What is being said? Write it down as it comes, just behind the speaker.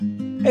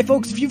Hey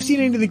folks, if you've seen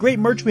any of the great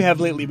merch we have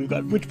lately, we've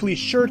got Witch Police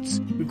shirts,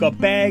 we've got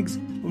bags,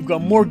 we've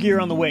got more gear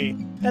on the way.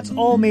 That's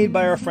all made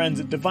by our friends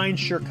at Divine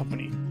Shirt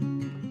Company.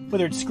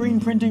 Whether it's screen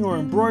printing or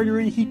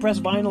embroidery, heat press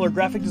vinyl or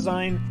graphic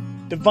design,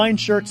 Divine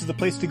Shirts is the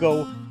place to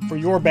go for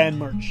your band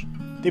merch.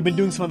 They've been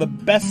doing some of the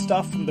best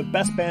stuff from the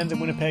best bands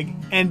in Winnipeg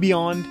and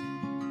beyond.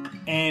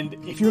 And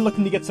if you're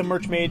looking to get some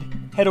merch made,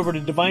 head over to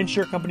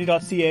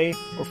divineshirtcompany.ca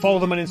or follow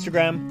them on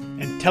Instagram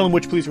and tell them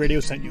Witch Police Radio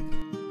sent you.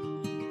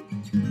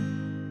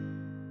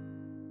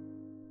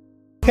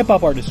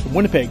 Hip-hop artists from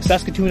Winnipeg,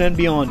 Saskatoon, and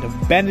beyond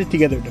have banded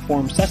together to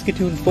form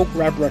Saskatoon Folk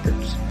Rap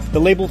Records. The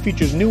label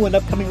features new and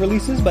upcoming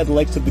releases by the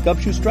likes of the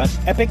Gumshoe Strut,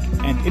 Epic,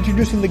 and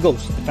Introducing the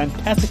Ghost, a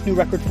fantastic new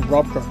record from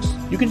Rob Crooks.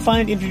 You can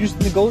find Introducing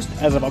the Ghost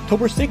as of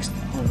October 6th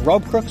on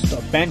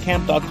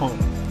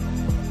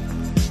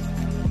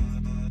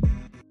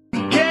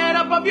robcrooks.bandcamp.com. Get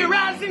up off your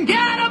ass and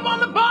get up on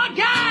the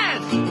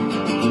podcast!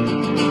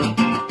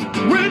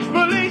 Witch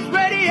Police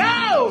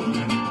Radio!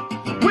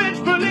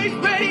 Witch Police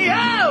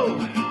Radio!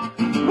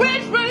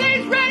 Witch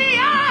Police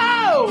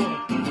Radio!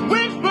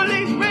 Witch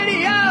Police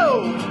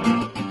Radio!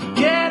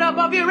 Get up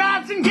off your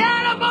ass and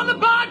get up on the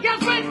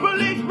podcast, Witch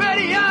Police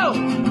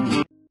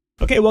Radio!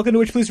 Okay, welcome to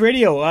Witch Police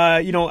Radio.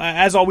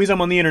 As always,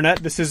 I'm on the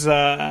internet. This is,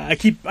 I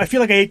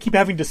feel like I keep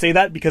having to say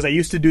that because I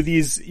used to do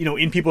these,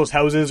 in people's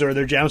houses or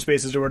their jam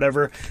spaces or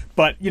whatever.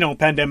 But,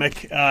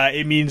 pandemic,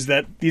 it means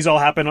that these all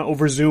happen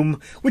over Zoom,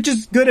 which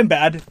is good and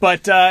bad.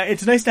 But,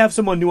 it's nice to have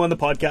someone new on the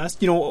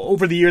podcast.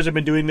 Over the years I've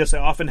been doing this, I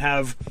often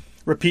have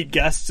repeat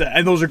guests,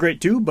 and those are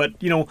great too. But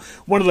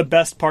one of the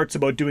best parts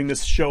about doing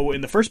this show in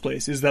the first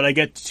place is that I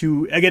get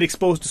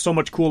exposed to so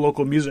much cool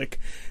local music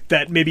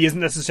that maybe isn't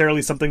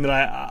necessarily something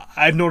that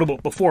I've known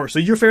about before. So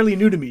you're fairly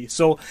new to me,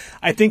 so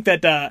I think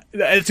that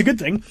it's a good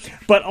thing.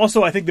 But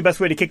also, I think the best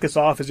way to kick this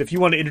off is if you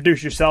want to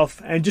introduce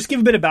yourself and just give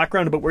a bit of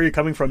background about where you're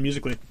coming from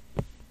musically.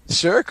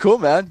 Sure, cool,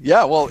 man.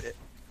 Yeah, well,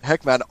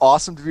 heck, man,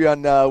 awesome to be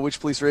on Witch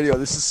Police Radio.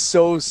 This is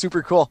so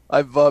super cool.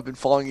 I've been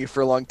following you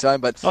for a long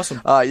time, but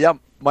awesome. Yeah.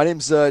 My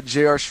name's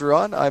J.R.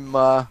 Sharon. I'm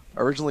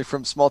originally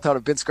from small town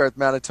of Binscarth,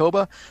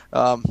 Manitoba.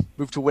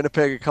 Moved to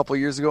Winnipeg a couple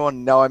of years ago,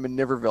 and now I'm in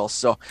Niverville.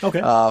 So,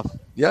 okay.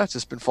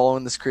 Just been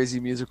following this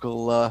crazy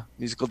musical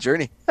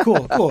journey.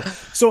 Cool.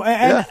 So,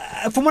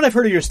 from what I've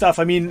heard of your stuff,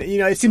 I mean,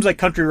 it seems like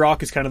country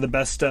rock is kind of the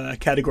best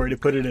category to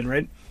put it in,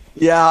 right?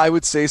 Yeah, I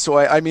would say so.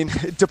 I mean,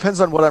 it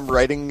depends on what I'm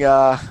writing.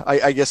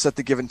 I guess at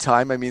the given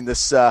time. I mean,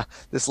 this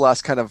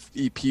last kind of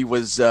EP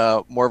was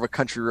more of a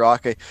country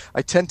rock.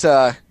 I tend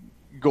to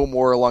go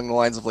more along the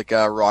lines of like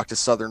rock to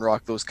southern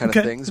rock, those kind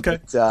of things. Okay.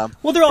 But,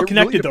 well, they're all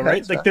connected though,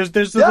 right? Like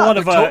there's a lot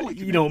of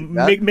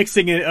totally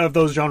mixing of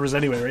those genres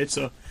anyway, right?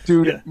 So,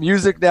 dude,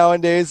 music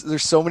nowadays,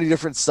 there's so many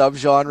different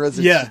subgenres.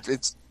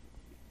 It's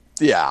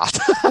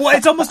well,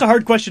 it's almost a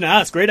hard question to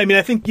ask, right? I mean,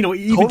 I think,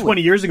 even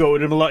 20 years ago, it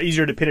would have been a lot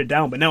easier to pin it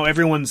down, but now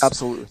everyone's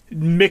absolutely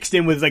mixed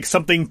in with like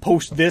something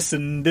post this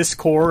and this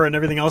core and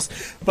everything else.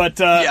 But,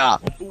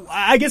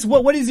 I guess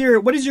what is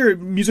your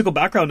musical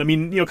background? I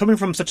mean, coming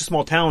from such a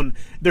small town,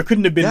 there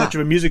couldn't have been much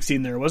of a music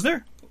scene there, was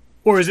there?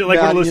 Or is it like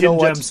one of those hidden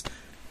gems?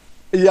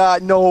 Yeah,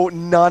 no,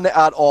 none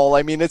at all.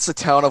 I mean, it's a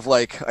town of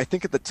like, I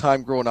think at the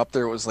time growing up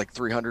there, it was like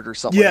 300 or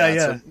something like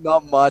that. So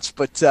not much,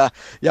 but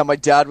my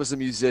dad was a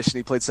musician.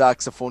 He played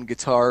saxophone,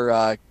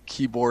 guitar,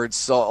 keyboards,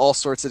 so all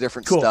sorts of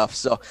different stuff.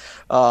 So,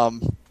 I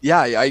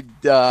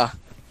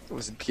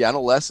was in piano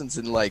lessons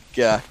in like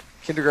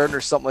kindergarten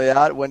or something like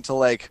that. Went to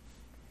like,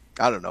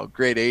 I don't know,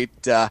 grade 8.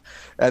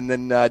 And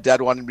then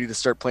Dad wanted me to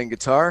start playing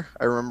guitar.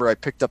 I remember I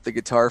picked up the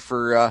guitar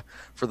for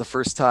the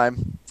first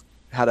time.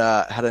 Had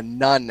a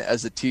nun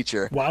as a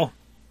teacher. Wow.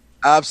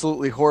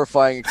 Absolutely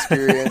horrifying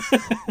experience.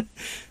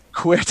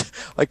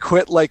 I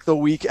quit like the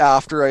week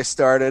after I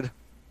started.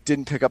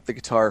 Didn't pick up the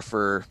guitar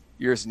for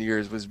years and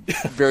years. Was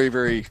very,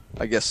 very,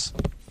 I guess,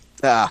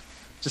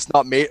 just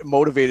not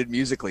motivated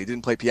musically.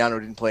 Didn't play piano,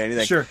 didn't play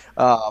anything. Sure.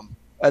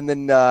 And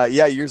then,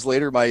 years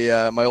later,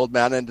 my old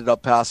man ended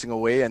up passing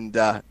away, and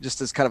just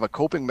as kind of a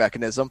coping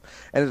mechanism,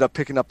 ended up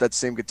picking up that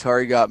same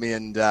guitar he got me,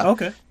 and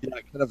kind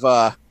of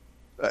a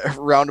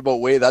roundabout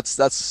way.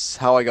 That's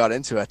how I got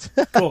into it.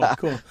 Cool.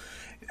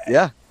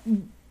 Yeah.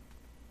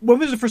 When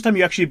was the first time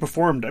you actually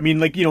performed? I mean,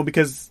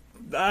 because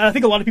I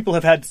think a lot of people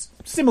have had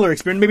similar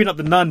experience, maybe not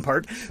the nun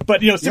part,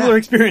 but similar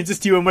experiences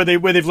to you, and where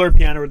they've learned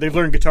piano or they've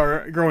learned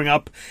guitar growing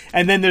up,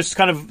 and then there's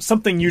kind of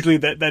something usually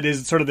that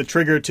is sort of the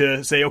trigger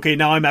to say, okay,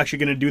 now I'm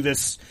actually going to do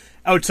this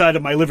outside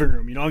of my living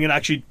room. I'm going to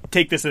actually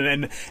take this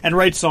and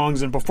write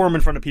songs and perform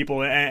in front of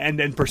people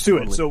and pursue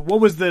it. So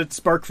what was the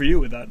spark for you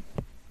with that?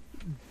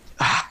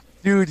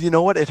 Dude, you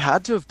know what? It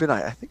had to have been,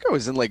 I think I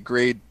was in like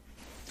grade,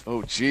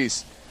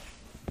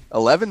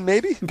 11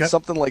 maybe? Okay.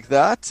 Something like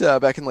that,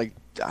 back in like,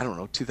 I don't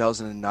know,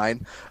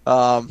 2009.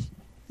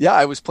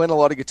 I was playing a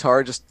lot of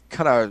guitar, just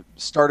kind of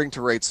starting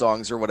to write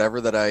songs or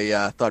whatever that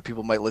I thought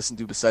people might listen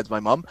to besides my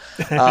mom.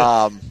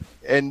 I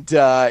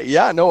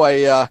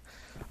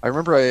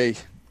remember I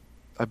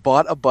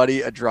bought a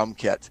buddy a drum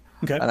kit.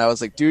 Okay. And I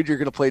was like, dude, you're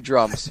going to play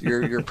drums.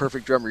 You're a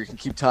perfect drummer. You can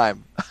keep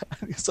time.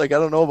 He's like, I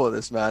don't know about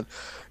this, man.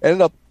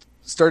 Ended up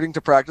starting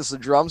to practice the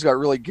drums, got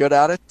really good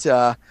at it.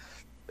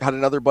 Had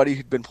another buddy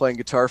who'd been playing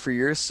guitar for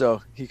years,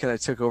 so he kind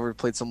of took over and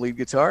played some lead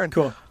guitar. And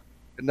cool.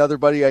 Another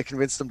buddy, I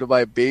convinced him to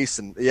buy a bass,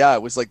 and yeah,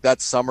 it was like that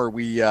summer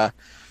we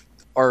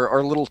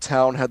our little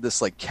town had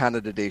this like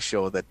Canada Day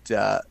show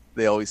that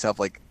they always have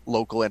like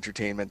local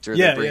entertainment, or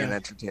they bring in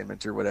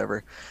entertainment or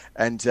whatever.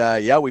 And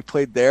we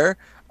played there.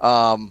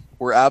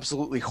 We're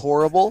absolutely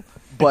horrible,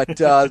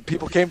 but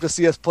people came to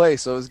see us play,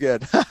 so it was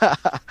good.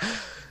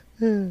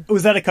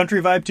 Was that a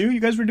country vibe too you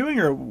guys were doing,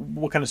 or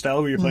what kind of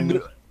style were you playing?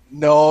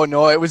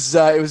 No, it was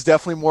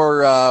definitely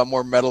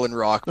more metal and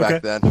rock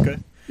back then. Okay.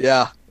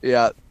 Yeah.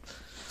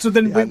 So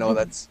then,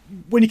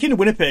 when you came to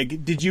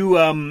Winnipeg, did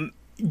you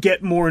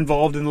get more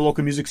involved in the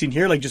local music scene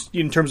here, like just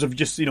in terms of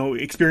just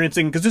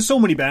experiencing? Because there's so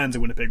many bands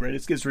in Winnipeg, right?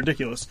 It's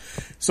ridiculous.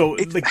 So,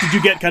 did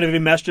you get kind of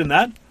enmeshed in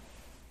that?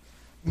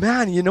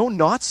 Man,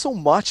 not so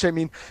much. I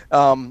mean,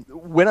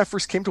 when I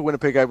first came to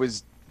Winnipeg, I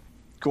was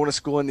going to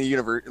school in the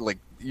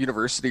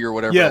university or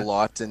whatever a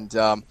lot, and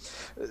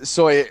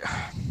so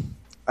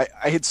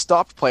I had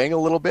stopped playing a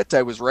little bit.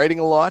 I was writing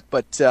a lot,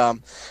 but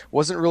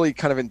wasn't really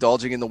kind of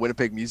indulging in the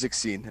Winnipeg music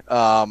scene.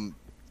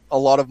 A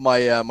lot of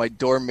my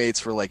dorm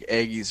mates were like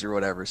Aggies or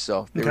whatever,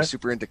 so they were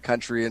super into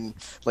country and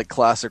like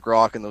classic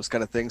rock and those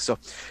kind of things. So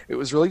it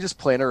was really just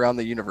playing around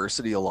the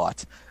university a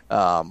lot,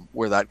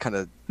 where that kind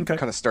of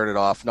started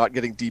off. Not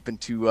getting deep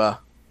into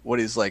what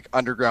is like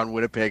underground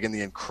Winnipeg and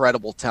the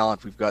incredible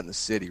talent we've got in the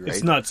city. Right?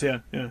 It's nuts. Yeah.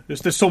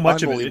 There's so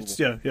much of it. It's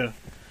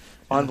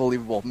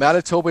unbelievable.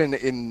 Manitoba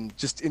in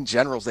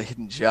general is a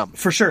hidden gem.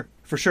 For sure.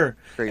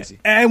 Crazy.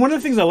 And one of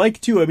the things I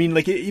like too, I mean,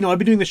 like, I've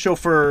been doing this show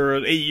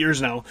for 8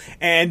 years now,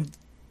 and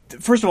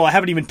first of all, I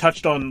haven't even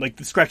touched on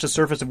scratch the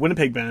surface of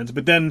Winnipeg bands,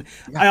 but then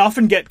I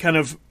often get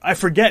I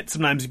forget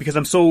sometimes because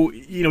I'm so,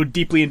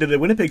 deeply into the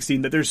Winnipeg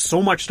scene, that there's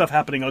so much stuff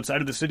happening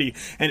outside of the city,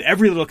 and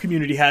every little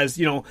community has,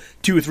 2,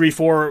 3,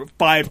 4,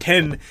 5,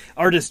 10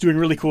 artists doing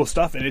really cool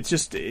stuff. And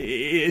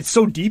it's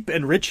so deep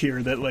and rich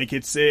here that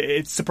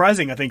it's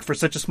surprising, I think, for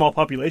such a small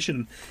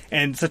population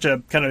and such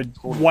a kind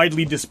of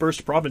widely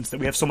dispersed province that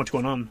we have so much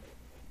going on.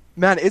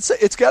 Man,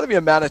 it's got to be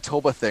a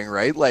Manitoba thing,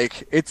 right?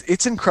 Like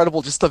it's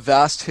incredible, just the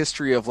vast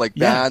history of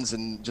bands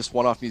and just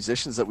one-off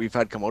musicians that we've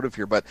had come out of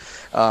here. But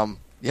like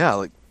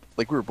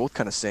we were both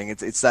kind of saying,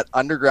 it's that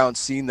underground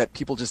scene that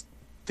people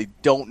they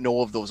don't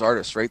know of those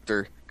artists, right?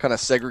 They're kind of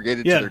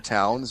segregated to their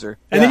towns, and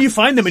then you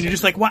find them and you're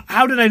just like, wow,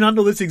 how did I not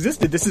know this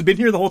existed? This has been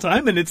here the whole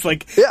time, and it's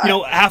like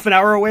half an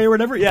hour away or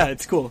whatever. Yeah,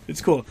 it's cool.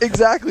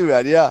 Exactly,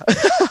 man. Yeah.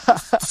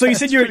 So you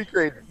said you're in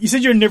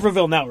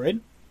Niverville now, right?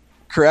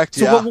 Correct.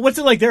 So what's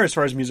it like there as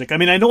far as music? I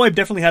mean, I know I've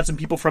definitely had some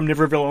people from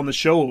Niverville on the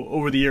show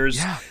over the years.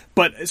 Yeah.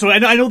 But so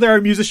I know there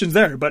are musicians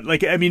there, but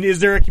is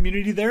there a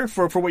community there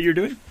for what you're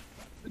doing?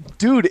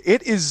 Dude,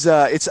 it is.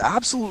 It's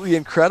absolutely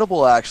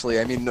incredible, actually.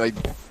 I mean, I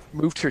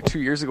moved here 2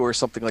 years ago or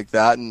something like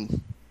that,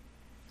 and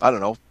I don't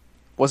know,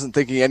 wasn't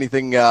thinking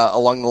anything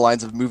along the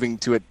lines of moving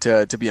to it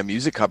to be a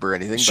music hub or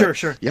anything.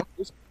 Sure. Yep.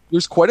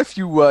 There's quite a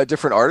few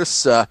different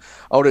artists out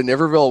in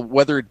Niverville,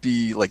 whether it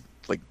be like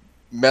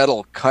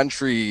metal,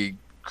 country,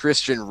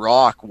 Christian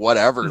rock,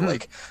 whatever.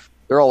 Mm-hmm.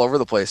 They're all over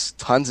the place.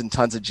 Tons and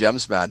tons of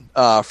gems, man.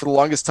 For the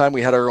longest time,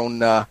 we had our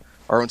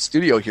own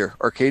studio here,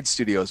 Arcade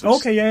Studios.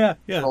 Okay, yeah.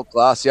 Old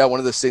class, one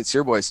of the St.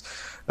 Cyr boys.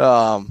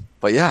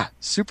 But yeah,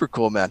 super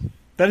cool, man.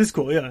 That is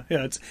cool, yeah.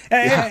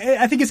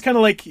 I think it's kind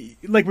of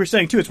like we're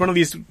saying too. It's one of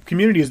these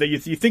communities that you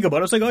think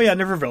about. It's like, oh yeah,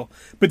 Niverville,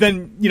 but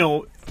then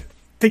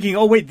thinking,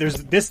 oh wait,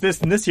 there's this,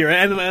 and this here,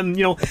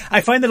 and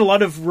I find that a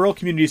lot of rural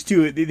communities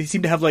too, they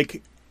seem to have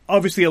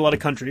obviously a lot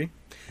of country.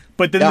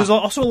 But then there's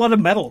also a lot of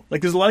metal.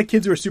 There's a lot of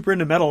kids who are super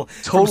into metal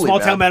from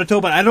small town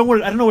Manitoba. I don't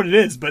know what it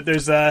is, but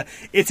there's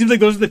it seems like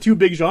those are the two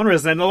big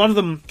genres, and a lot of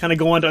them kind of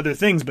go on to other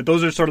things. But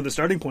those are sort of the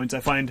starting points I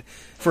find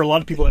for a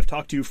lot of people I've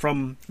talked to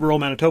from rural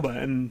Manitoba.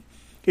 And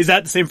is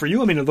that the same for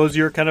you? I mean, are those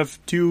your kind of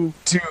two?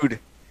 Dude,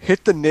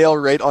 hit the nail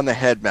right on the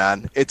head,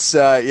 man. It's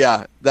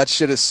that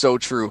shit is so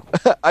true.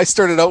 I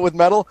started out with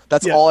metal.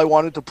 That's all I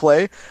wanted to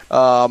play.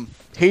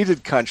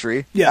 Hated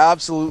country.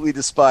 Absolutely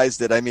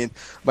despised it. I mean,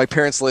 my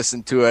parents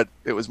listened to it.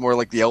 It was more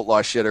like the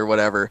outlaw shit or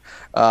whatever.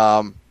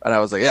 And I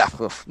was like,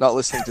 not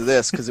listening to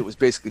this, because it was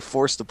basically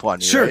forced upon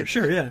me. Sure, right?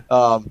 Sure,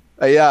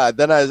 yeah.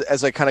 Then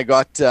as I kind of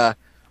got,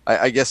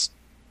 I guess,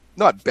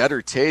 not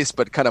better taste,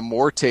 but kind of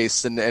more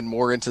taste and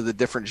more into the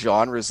different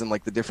genres and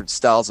the different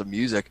styles of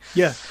music.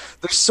 Yeah.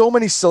 There's so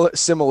many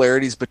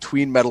similarities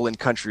between metal and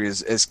country,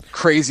 as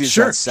crazy as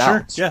that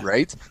sounds,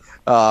 right?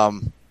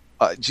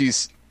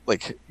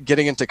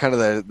 Getting into kind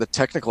of the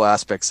technical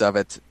aspects of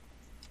it,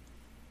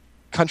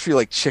 country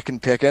like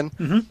chicken picking,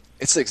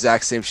 it's the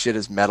exact same shit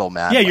as metal,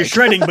 man. Yeah, you're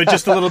shredding, but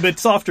just a little bit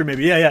softer,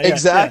 maybe. Yeah.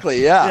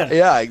 Exactly.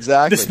 Yeah,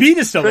 exactly. The speed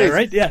is still there,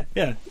 right?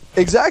 Yeah.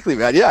 Exactly,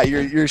 man. Yeah,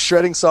 you're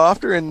shredding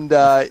softer, and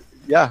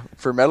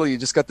for metal, you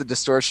just got the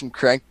distortion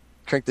crank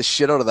the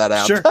shit out of that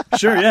amp.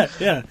 Sure.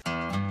 Yeah.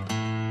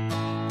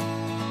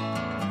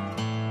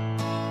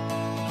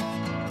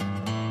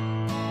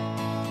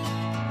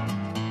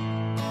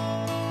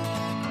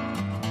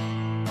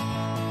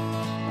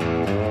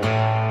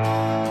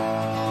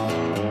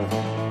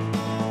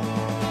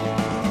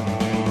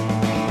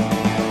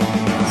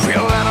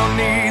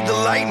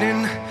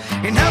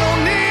 And I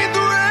don't need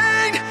the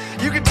rain.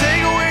 You can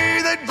take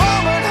away that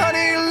vomit,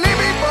 honey. Leave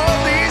me for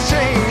these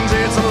chains.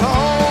 It's a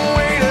long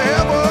way to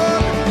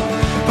heaven,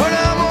 but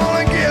I'm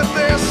gonna get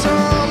there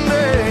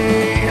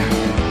someday.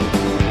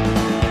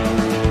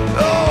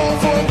 Oh,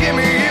 forgive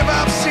me if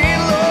I've seen,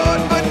 Lord,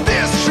 but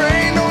this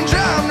train don't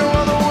drive no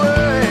other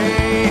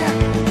way.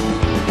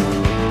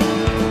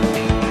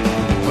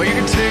 Well, you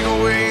can take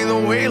away the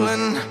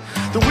wailing,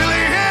 the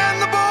Willie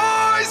and the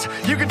boys.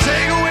 You can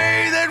take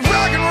away that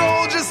rock and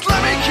roll. Just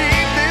let me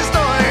keep this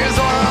noise.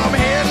 Oh, I'm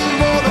heading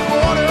for the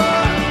border,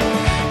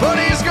 but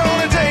it's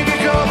gonna take a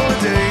couple of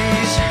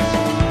days.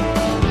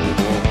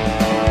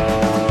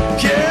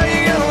 Yeah, you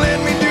gotta let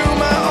me do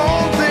my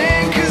own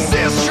thing, 'cause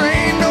this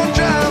train don't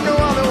drive no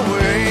other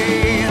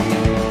way.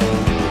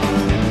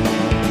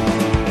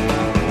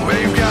 Well,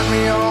 you've got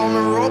me on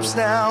the ropes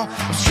now.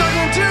 I'm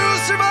struggling to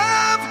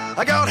survive.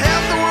 I got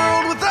half the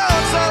world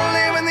without sun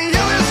living. The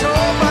others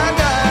hope I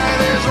die.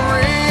 There's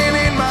rain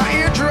in my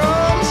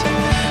eardrums,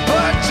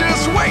 but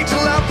just wait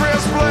till I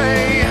press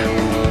play.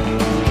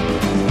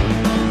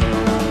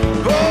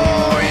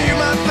 Oh, you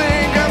might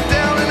think I'm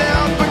down and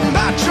out, but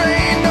my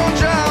train don't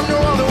drive no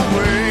other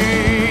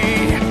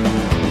way.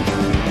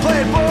 Play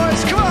it,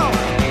 boys, come on.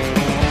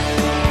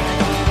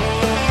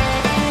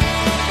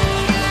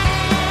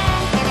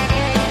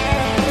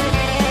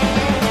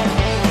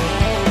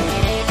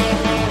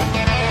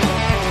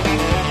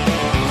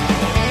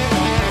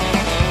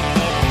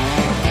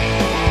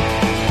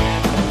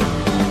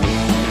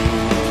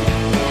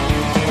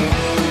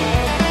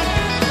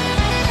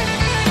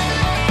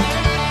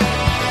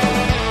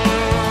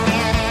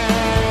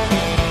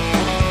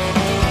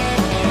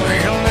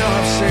 Hell, now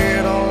I've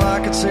said all I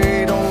could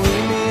say. Don't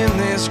leave me in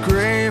this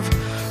grave.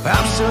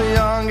 I'm still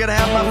young, gotta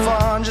have my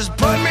fun. Just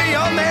put me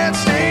on that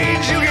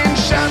stage. You can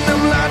shine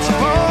them lights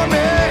upon me.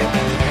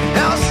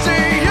 I'll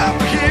stay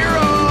up here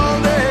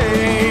all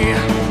day.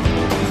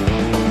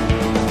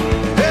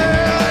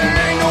 Yeah, there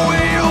ain't no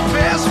way you'll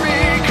pass me,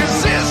 'cause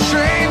this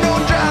train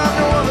don't drive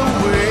no other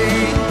way.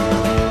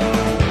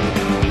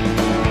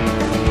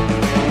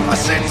 I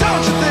said,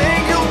 don't you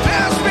think you'll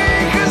pass me,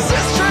 'cause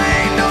this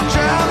train don't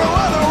drive no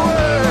other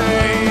way.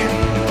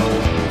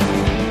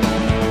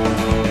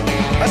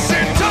 I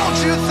said, don't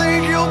you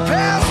think you'll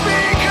pass me,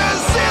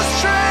 'cause this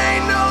train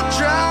don't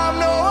drive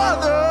no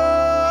other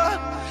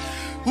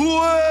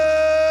way.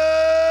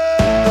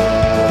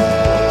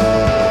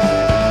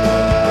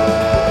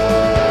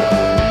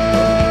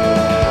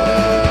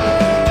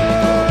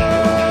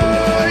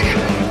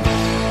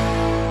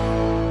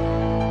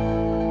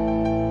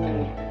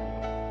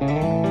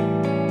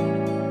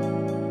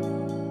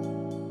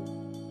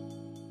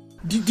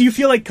 Do you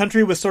feel like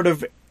country was sort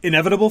of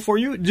inevitable for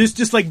you?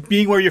 Just like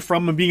being where you're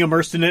from and being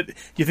immersed in it. Do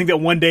you think that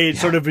one day it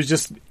sort of was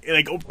just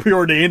like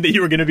preordained that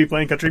you were going to be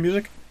playing country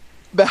music?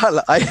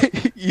 Man,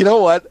 you know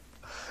what?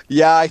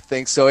 Yeah, I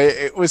think so.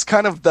 It was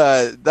kind of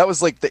that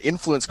was like the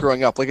influence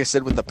growing up, like I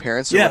said, with the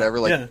parents or Yeah, whatever.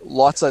 Like yeah.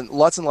 lots and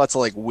lots of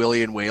like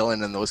Willie and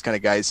Waylon and those kind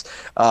of guys.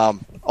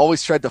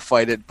 Always tried to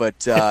fight it,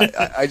 but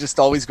I just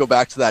always go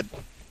back to that.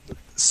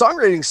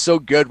 Songwriting's so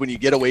good when you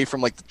get away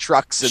from like the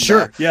trucks and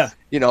Sure, yeah.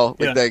 you know,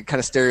 like Yeah. the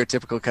kind of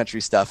stereotypical country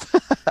stuff.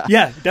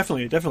 Yeah,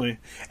 definitely.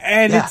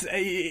 And Yeah.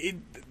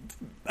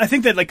 I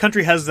think that like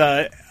country has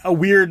a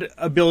weird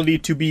ability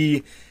to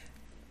be.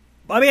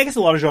 I mean, I guess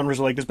a lot of genres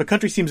are like this, but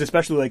country seems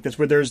especially like this,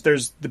 where there's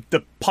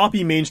the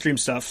poppy mainstream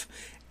stuff,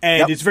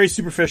 and Yep. it's very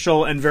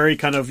superficial and very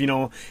kind of, you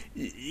know,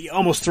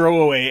 almost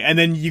throwaway. And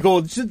then you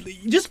go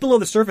just below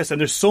the surface, and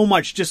there's so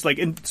much, just like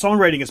in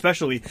songwriting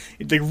especially,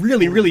 like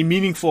really, really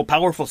meaningful,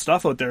 powerful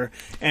stuff out there.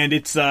 And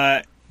it's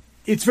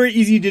very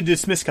easy to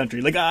dismiss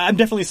country. Like, I'm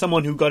definitely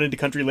someone who got into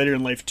country later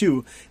in life,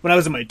 too. When I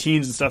was in my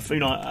teens and stuff, you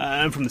know,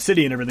 I'm from the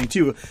city and everything,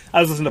 too.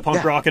 I was listening to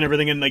punk rock and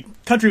everything, and, like,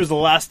 country was the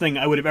last thing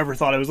I would have ever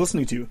thought I was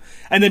listening to.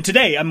 And then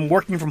today, I'm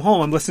working from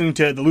home. I'm listening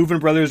to the Louvin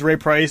Brothers, Ray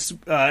Price,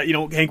 you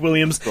know, Hank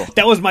Williams. Cool.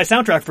 That was my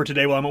soundtrack for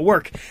today while I'm at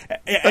work.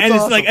 And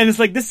awesome. it's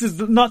like, this is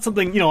not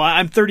something, you know,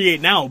 I'm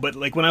 38 now, but,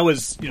 like, when I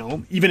was, you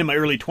know, even in my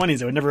early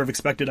 20s, I would never have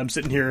expected I'm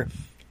sitting here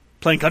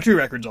playing country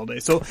records all day.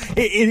 So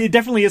it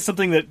definitely is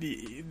something that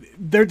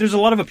there's a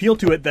lot of appeal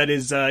to it that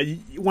is,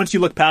 once you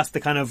look past the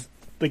kind of,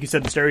 like you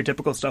said, the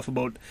stereotypical stuff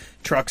about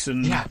trucks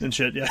and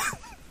shit. Yeah.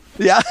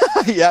 Yeah,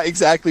 yeah,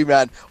 exactly,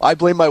 man. I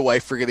blame my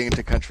wife for getting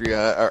into country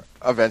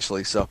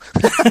eventually. So,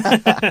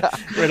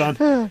 Right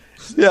on.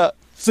 yeah.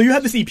 So you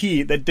had this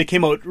EP that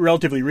came out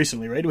relatively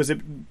recently, right? Was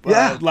it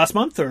last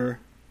month or?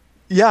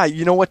 Yeah,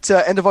 you know what?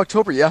 End of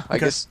October. Yeah, I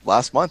guess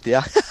last month.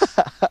 Yeah,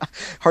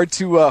 hard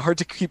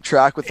to keep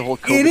track with the whole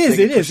COVID thing.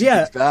 It is.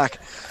 Yeah. Back.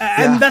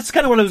 And that's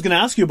kind of what I was going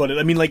to ask you about it.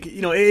 I mean, like,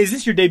 you know, is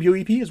this your debut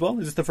EP as well?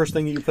 Is this the first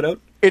thing that you put out?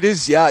 It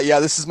is. Yeah.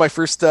 This is my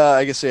first,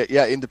 I guess,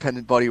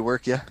 independent body of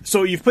work. Yeah.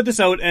 So you've put this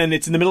out, and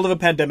it's in the middle of a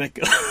pandemic.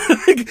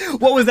 Like,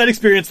 what was that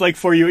experience like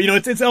for you? You know,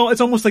 it's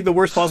almost like the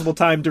worst possible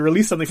time to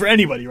release something for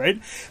anybody, right?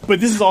 But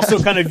this is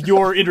also kind of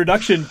your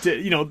introduction to,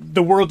 you know,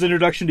 the world's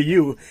introduction to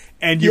you,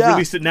 and you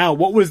released it now.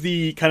 What was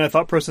the kind of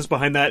thought process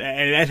behind that,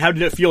 and how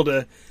did it feel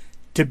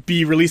to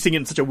be releasing it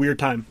in such a weird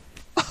time?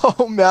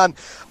 Oh man,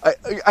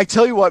 I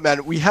tell you what,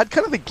 man, we had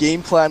kind of the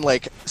game plan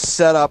like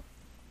set up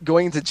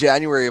going into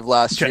January of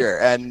last year,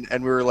 and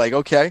we were like,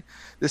 okay,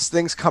 this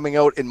thing's coming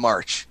out in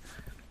March.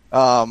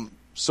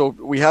 So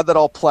we had that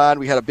all planned.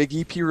 We had a big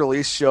EP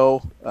release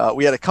show.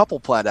 We had a couple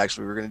planned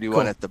actually. We were going to do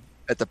one at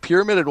the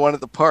Pyramid and one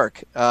at the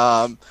Park.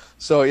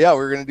 So yeah, we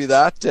were going to do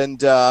that, and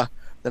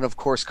then of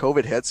course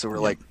COVID hit. So we're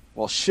like,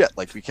 well, shit,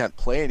 like we can't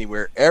play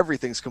anywhere.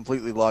 Everything's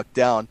completely locked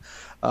down.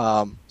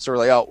 So we're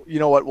like, oh, you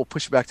know what? We'll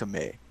push it back to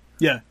May.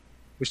 Yeah.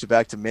 Pushed it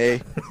back to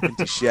May.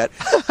 Into shit.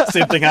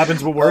 Same thing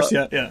happens, but worse.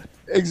 Yeah.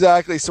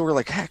 Exactly. So we're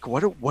like, heck,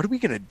 what are we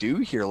going to do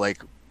here?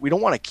 Like, we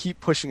don't want to keep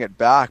pushing it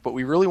back, but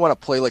we really want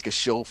to play like a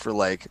show for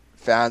like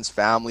fans,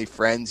 family,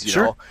 friends,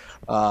 you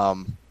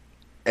know?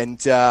 And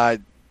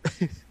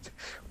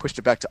pushed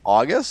it back to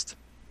August.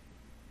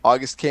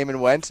 August came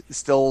and went.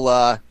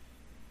 Still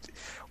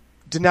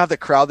didn't have the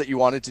crowd that you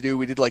wanted to do.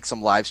 We did like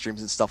some live streams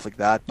and stuff like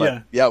that.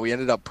 But yeah, we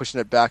ended up pushing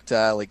it back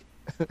to like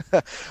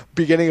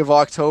beginning of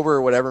October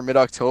or whatever,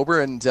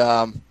 mid-October, and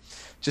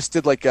just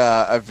did like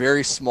a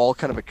very small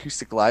kind of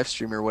acoustic live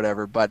stream or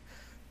whatever. But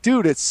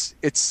dude, it's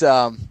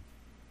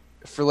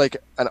for like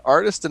an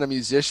artist and a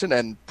musician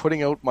and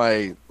putting out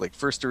my like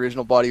first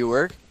original body of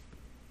work,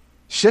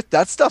 shit,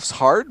 that stuff's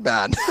hard,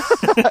 man.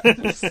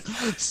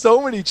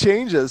 So many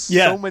changes.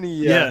 So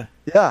many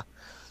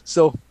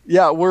So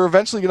yeah, we're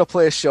eventually going to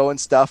play a show and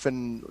stuff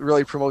and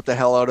really promote the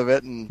hell out of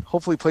it, and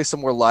hopefully play some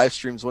more live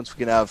streams once we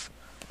can have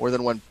more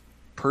than one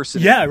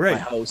person in my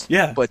house.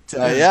 But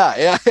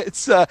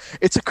it's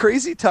a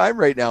crazy time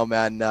right now,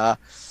 man. I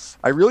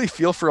really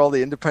feel for all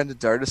the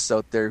independent artists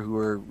out there who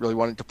are really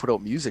wanting to put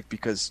out music,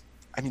 because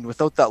I mean,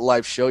 without that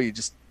live show, you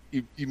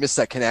miss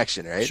that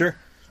connection, right? Sure.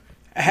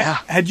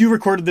 Had you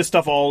recorded this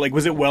stuff all, like,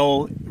 was it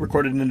well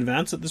recorded in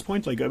advance at this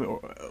point? Like,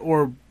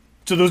 or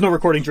so there was no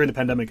recording during the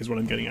pandemic is what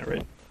I'm getting at,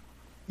 right?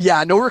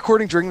 Yeah, no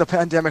recording during the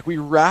pandemic. We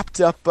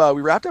wrapped up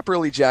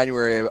early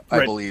January,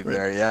 I believe.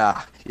 There,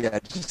 yeah,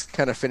 just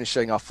kind of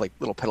finishing off like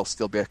little pedal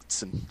steel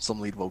bits and some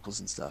lead vocals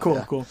and stuff.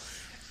 Cool.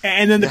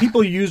 And then the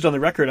people you used on the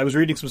record, I was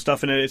reading some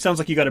stuff, and it sounds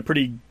like you got a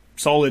pretty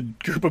solid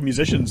group of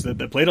musicians that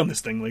played on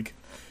this thing. Like,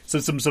 so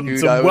some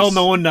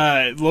well-known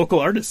local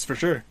artists for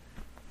sure.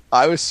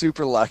 I was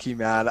super lucky,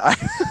 man.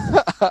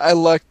 I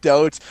lucked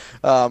out.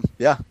 Kind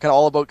of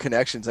all about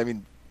connections. I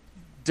mean,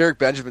 Derek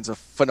Benjamin's a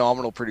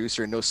phenomenal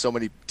producer and knows so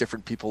many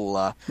different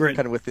people kind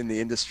of within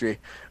the industry,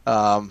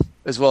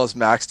 as well as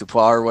Max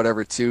Dupois or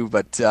whatever too.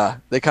 But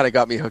they kind of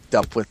got me hooked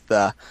up with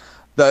the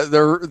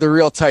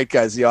real tight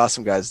guys, the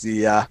awesome guys,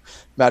 the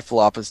Matt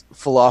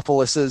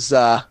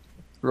Philopoulos,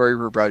 Rory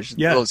Rubrage,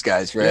 those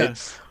guys,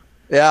 right?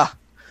 Yeah,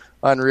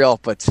 unreal.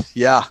 But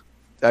yeah,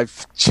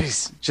 I've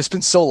just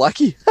been so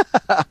lucky.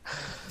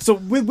 So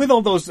with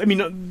all those, I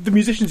mean, the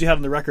musicians you had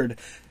on the record,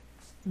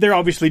 they're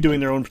obviously doing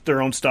their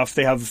own stuff.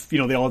 They have, they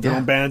all have their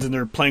own bands and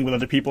they're playing with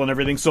other people and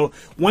everything. So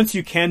once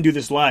you can do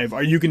this live,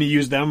 are you going to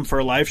use them for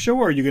a live show,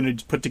 or are you going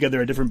to put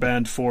together a different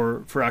band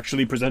for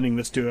actually presenting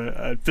this to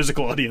a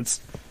physical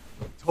audience?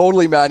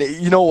 Totally, man.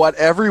 You know what?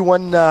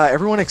 Everyone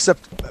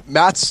except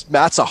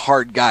Matt's a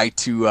hard guy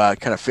to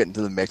kind of fit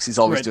into the mix. He's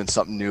always doing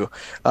something new,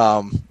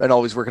 and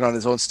always working on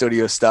his own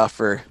studio stuff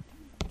or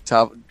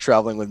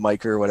traveling with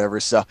Mike or whatever.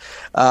 So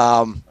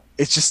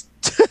it's just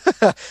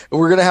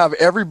we're gonna have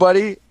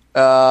everybody.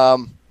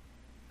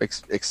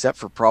 Except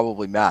for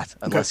probably Matt,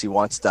 unless he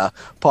wants to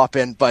pop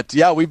in. But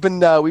yeah, we've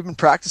been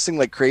practicing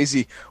like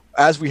crazy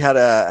as we had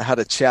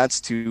a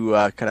chance to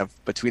kind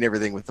of between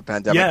everything with the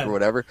pandemic or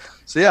whatever.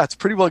 So yeah, it's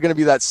pretty well going to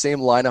be that same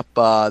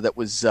lineup that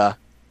was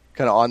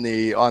kind of on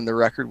the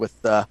record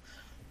with a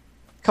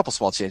couple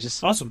small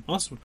changes. Awesome.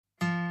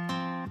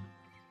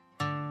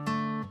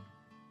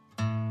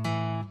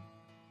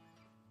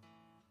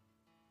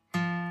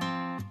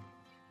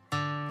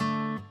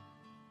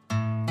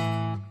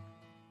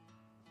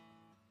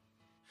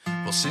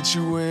 Well, since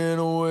you went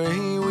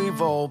away,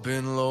 we've all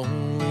been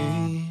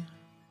lonely,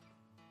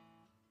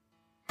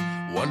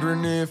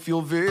 wondering if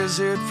you'll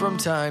visit from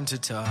time to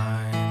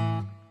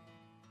time.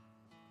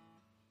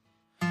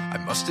 I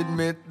must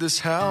admit this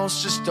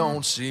house just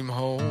don't seem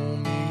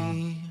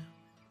homey,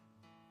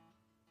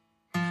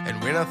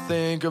 and when I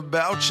think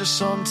about you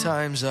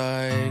sometimes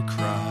I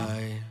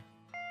cry.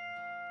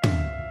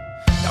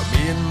 Now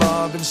me and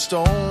Ma been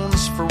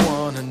stones for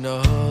one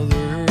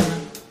another.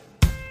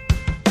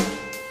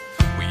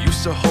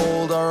 Used to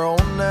hold our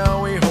own,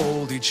 now we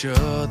hold each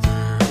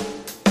other.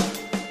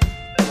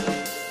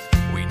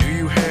 We knew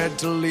you had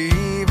to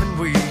leave and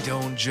we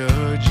don't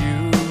judge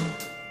you,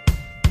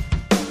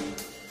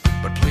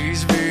 but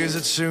please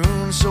visit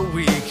soon so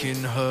we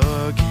can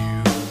hug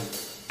you.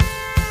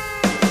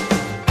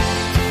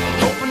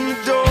 I'll open the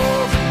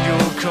door and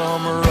you'll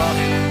come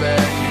rocking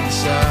back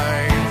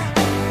inside.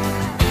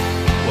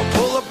 We'll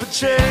pull up a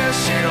chair,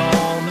 sit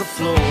on the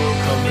floor,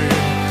 come in,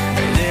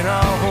 and then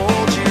I'll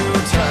hold you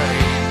tight.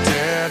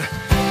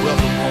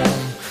 Welcome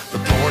home, the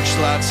porch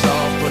lights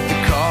off, but the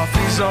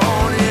coffee's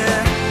on,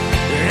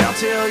 and I'll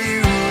tell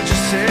you,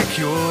 just take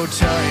your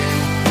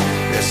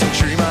time. It's a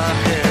dream I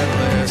had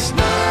last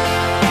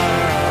night.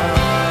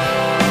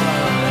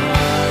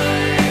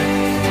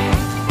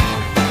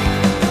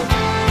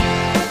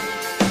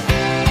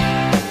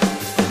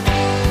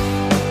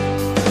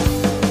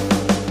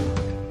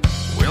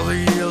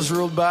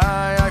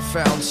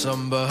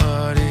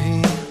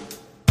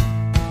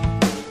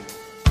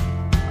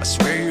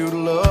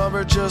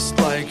 her just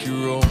like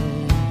your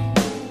own.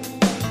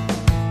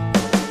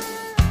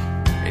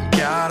 And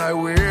God, I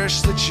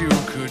wish that you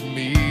could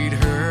meet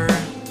her.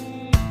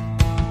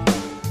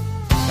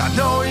 I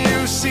know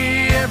you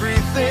see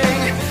everything.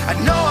 I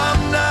know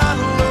I'm not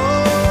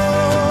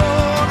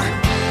alone.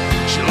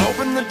 She'll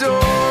open the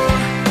door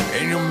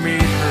and you'll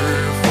meet her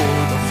for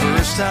the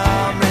first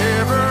time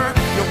ever.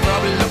 You'll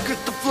probably look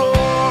at the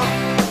floor,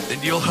 then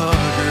you'll hug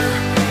her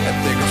and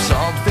think of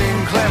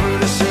something clever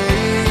to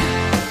say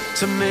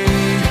to me.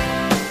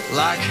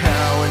 Like,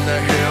 how in the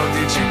hell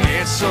did you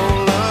get so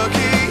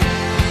lucky?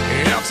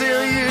 And I'll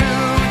tell you,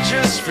 it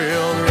just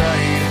felt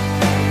right.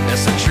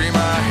 That's the dream I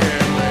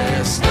had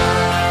last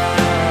night.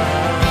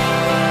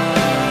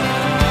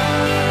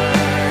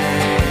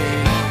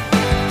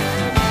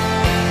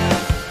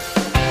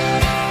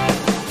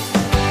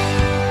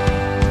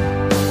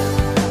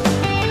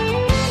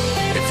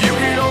 If you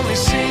could only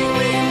see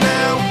me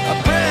now, a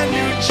brand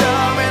new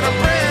job and a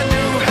brand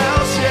new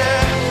house,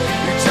 yeah.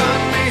 You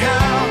taught me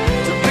how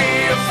to be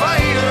a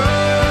fighter.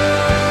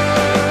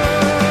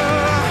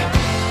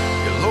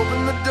 You'll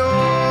open the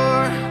door,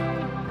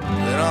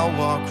 then I'll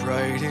walk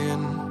right in.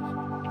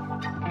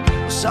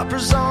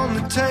 Supper's on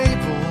the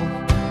table,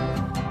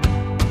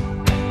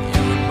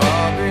 you and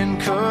Bob been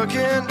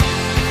cooking.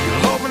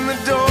 You'll open the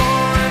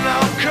door and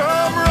I'll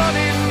come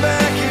running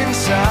back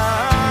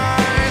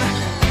inside.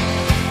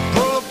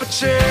 Pull up a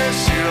chair,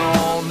 sit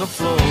on the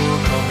floor,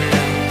 come in,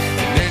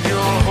 and then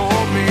you'll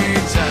hold me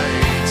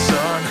tight,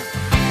 son.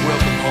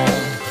 Welcome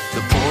home,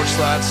 the porch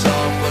lights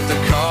off, but the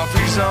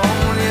coffee's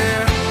on,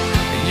 yeah.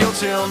 And you'll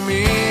tell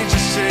me,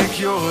 just take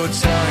your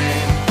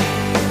time.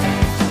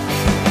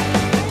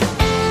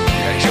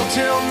 You'll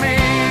tell me,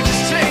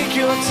 just take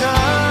your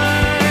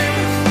time.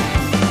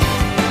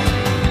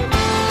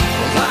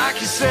 Well,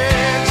 like you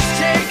said, just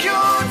take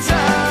your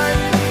time.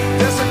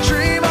 There's a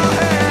dream I'll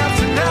have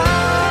tonight.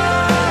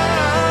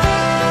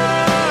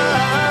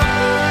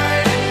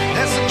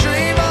 There's a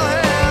dream I'll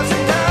have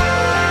tonight.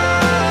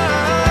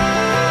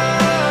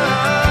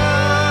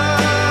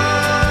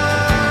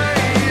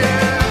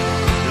 Yeah.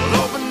 You'll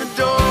open the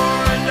door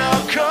and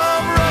I'll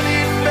come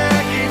running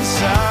back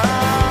inside.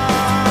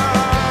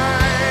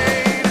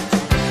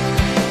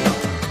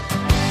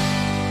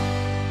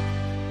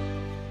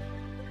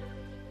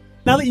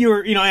 Now that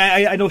you're,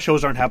 I know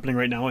shows aren't happening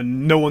right now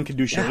and no one can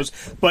do shows,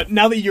 but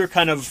now that you're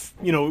kind of,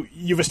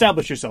 you've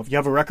established yourself, you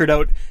have a record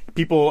out,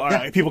 people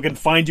can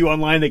find you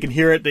online, they can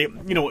hear it,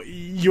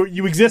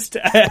 you exist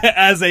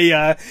as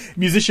a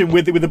musician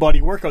with a body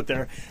of work out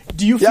there.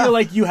 Do you feel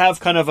like you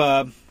have kind of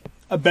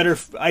a better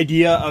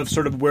idea of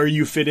sort of where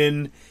you fit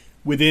in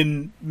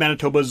within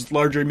Manitoba's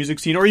larger music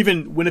scene, or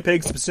even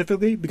Winnipeg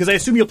specifically? Because I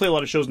assume you'll play a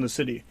lot of shows in the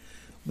city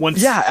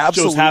once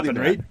shows happen,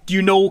 man. right? Do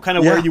you know kind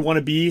of where you want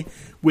to be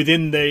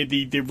within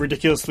the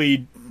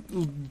ridiculously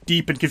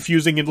deep and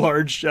confusing and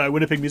large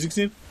Winnipeg music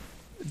scene?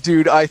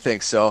 Dude, I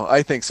think so.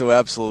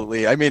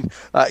 Absolutely. I mean,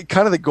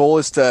 kind of the goal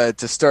is to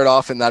start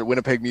off in that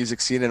Winnipeg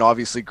music scene and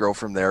obviously grow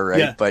from there, right?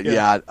 Yeah, but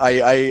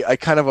I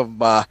kind of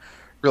am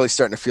really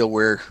starting to feel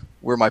where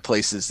my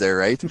place is there,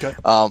 right? Okay.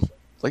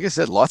 Like I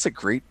said, lots of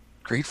great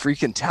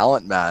freaking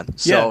talent, man.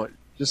 So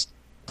just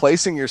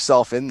placing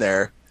yourself in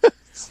there.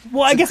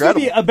 Well, I guess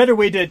incredible. maybe a better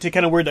way to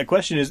kind of word that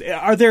question is,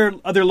 are there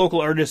other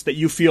local artists that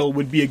you feel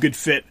would be a good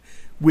fit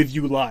with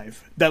you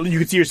live, that you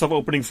could see yourself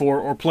opening for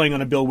or playing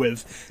on a bill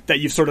with, that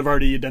you've sort of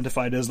already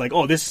identified as like,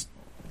 oh, this,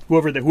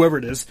 whoever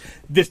it is,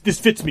 this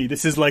fits me.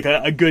 This is like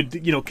a good,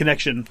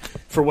 connection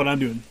for what I'm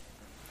doing.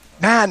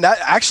 Man, that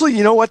actually,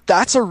 you know what?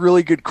 That's a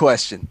really good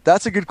question.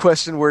 That's a good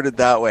question worded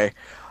that way.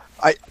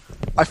 I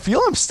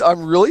feel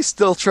I'm really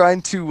still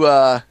trying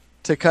to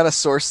kind of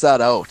source that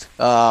out.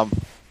 I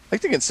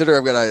like to consider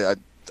I've got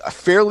a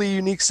fairly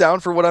unique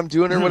sound for what I'm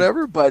doing or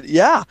whatever, but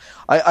yeah,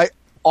 I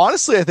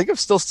honestly, I think I'm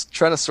still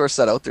trying to source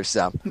that out there,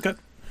 Sam. Okay.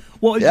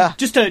 Well,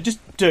 just to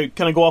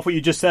kind of go off what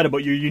you just said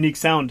about your unique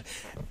sound,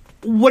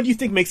 what do you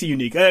think makes it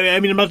unique? I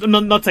mean,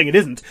 I'm not saying it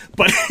isn't,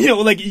 but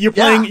you're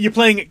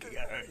playing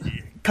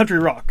country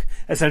rock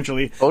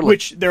essentially,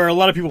 which there are a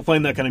lot of people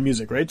playing that kind of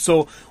music, right?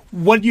 So,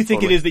 what do you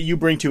think it is that you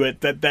bring to it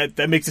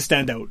that makes it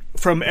stand out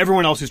from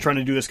everyone else who's trying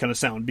to do this kind of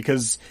sound?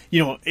 Because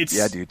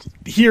it's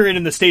here and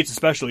in the States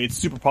especially, it's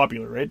super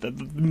popular, right?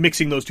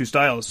 Mixing those two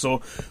styles.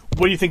 So,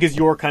 what do you think is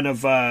your kind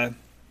of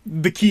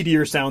the key to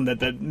your sound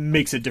that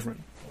makes it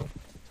different?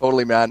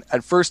 Totally, man.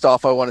 And first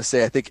off, I want to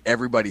say I think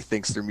everybody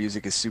thinks their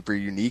music is super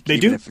unique,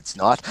 even if it's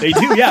not. They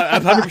do, yeah,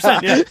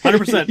 100%. Yeah,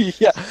 100%.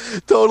 Yeah,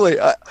 totally.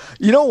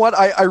 You know what?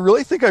 I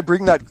really think I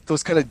bring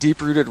those kind of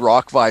deep-rooted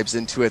rock vibes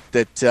into it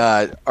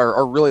that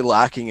are really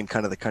lacking in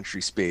kind of the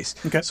country space.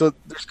 Okay. So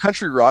there's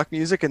country rock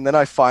music, and then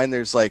I find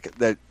there's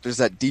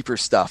that deeper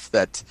stuff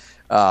that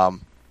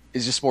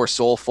is just more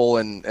soulful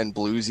and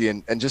bluesy,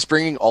 and just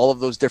bringing all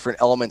of those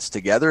different elements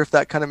together, if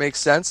that kind of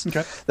makes sense.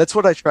 Okay. That's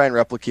what I try and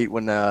replicate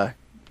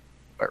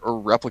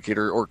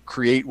or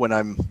create when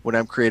I'm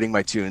creating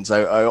my tunes.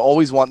 I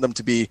always want them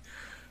to be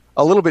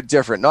a little bit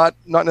different, not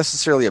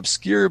necessarily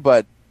obscure,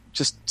 but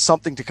just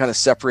something to kind of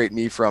separate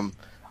me from,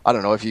 I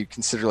don't know if you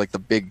consider like the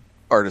big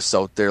artists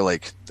out there,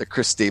 like the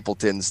Chris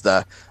Stapletons,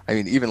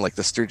 even like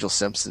the Sturgill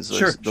Simpsons,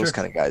 those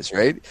kind of guys,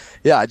 right?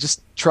 Yeah,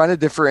 just trying to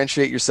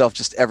differentiate yourself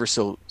just ever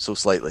so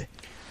slightly.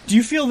 Do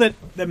you feel that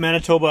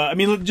Manitoba, I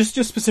mean, just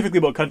specifically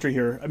about country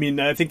here, I mean,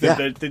 I think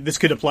that this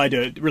could apply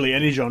to really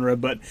any genre,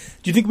 but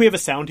do you think we have a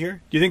sound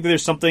here? Do you think that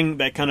there's something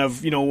that kind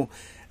of,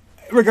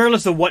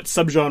 regardless of what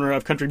subgenre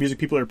of country music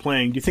people are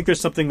playing, do you think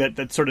there's something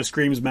that sort of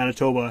screams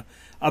Manitoba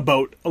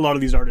about a lot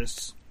of these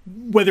artists?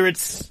 Whether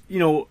it's,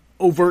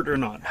 overt or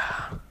not?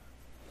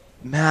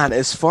 Man,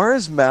 as far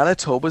as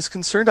Manitoba's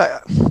concerned,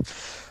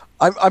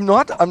 I'm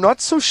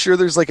not so sure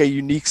there's like a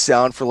unique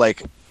sound for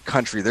like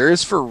country. There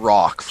is for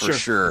rock for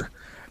sure.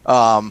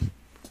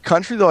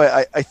 Country though,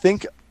 I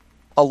think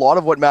a lot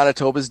of what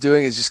Manitoba's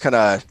doing is just kind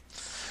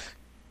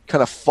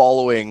of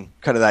following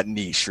kind of that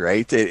niche,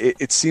 right?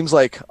 It seems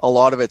like a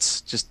lot of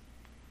it's just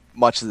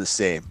much of the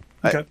same.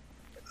 Okay.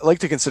 I like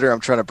to consider I'm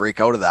trying to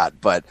break out of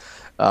that, but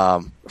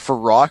for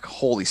rock,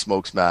 holy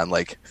smokes, man!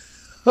 Like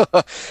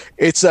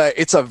it's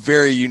a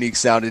very unique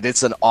sound, and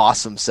it's an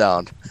awesome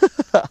sound.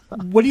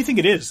 What do you think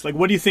it is? Like,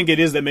 what do you think it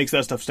is that makes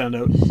that stuff stand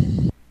out?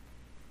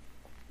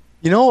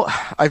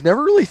 I've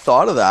never really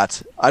thought of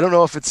that. I don't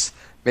know if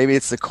maybe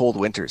it's the cold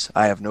winters.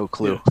 I have no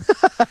clue.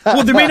 Yeah.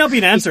 Well, there may not be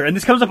an answer, and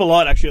this comes up a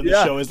lot actually on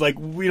this show. Is like,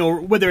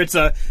 whether it's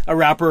a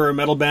rapper or a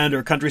metal band or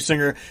a country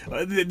singer,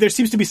 there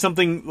seems to be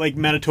something like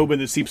Manitoba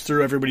that seeps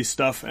through everybody's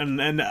stuff,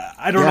 and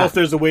I don't know if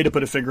there's a way to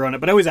put a finger on it,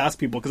 but I always ask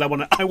people because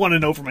I want to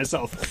know for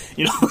myself.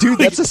 Dude,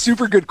 that's a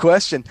super good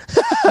question.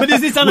 But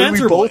it's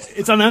unanswerable.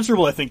 It's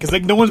unanswerable, I think,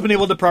 because no one's been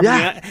able to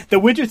properly. The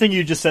winter thing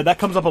you just said, that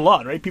comes up a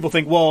lot, right? People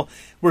think, well,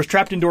 we're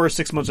trapped indoors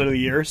 6 months out of the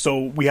year,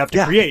 so we have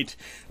to create,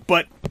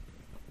 but.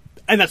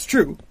 And that's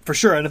true, for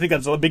sure, and I think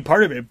that's a big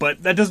part of it,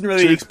 but that doesn't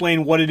really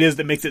explain what it is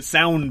that makes it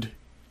sound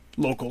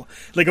local.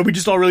 Like, are we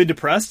just all really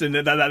depressed, and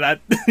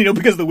that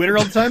because of the winter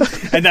all the time,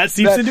 and that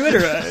seeps into it,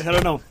 or I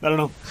don't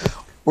know.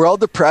 We're all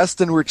depressed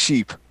and we're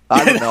cheap.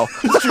 I don't know.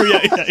 It's true,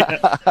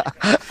 yeah.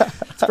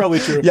 It's probably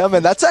true. Yeah,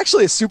 man, that's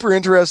actually a super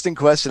interesting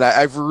question.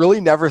 I've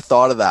really never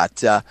thought of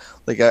that.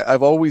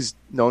 I've always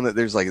known that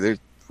there's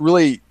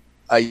really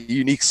a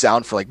unique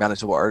sound for like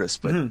Manitoba artists,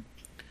 but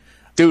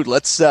dude,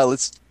 let's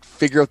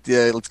figure out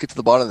let's get to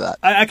the bottom of that.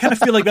 I kind of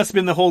feel like that's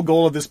been the whole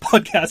goal of this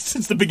podcast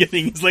since the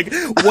beginning. It's like,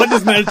 what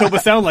does Manitoba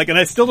sound like? And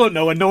I still don't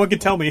know, and no one can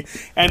tell me.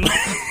 And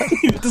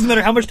it doesn't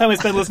matter how much time I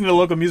spend listening to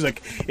local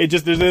music. It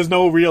just there's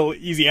no real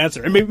easy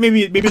answer. And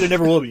maybe there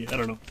never will be. I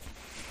don't know.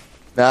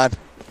 Man,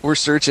 we're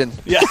searching.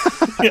 Yeah,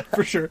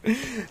 for sure.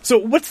 So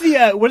what has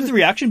the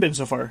reaction been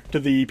so far to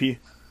the EP?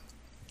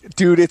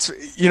 Dude, it's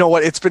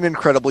been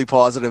incredibly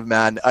positive,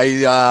 man.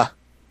 I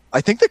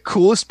think the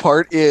coolest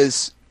part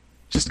is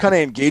just kind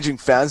of engaging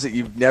fans that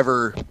you've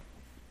never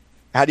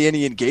had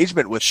any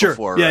engagement with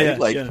before,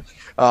 right?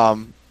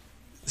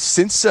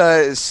 Since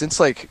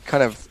like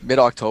kind of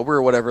mid-October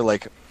or whatever,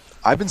 like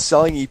I've been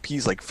selling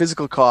EPs, like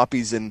physical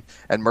copies and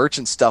merch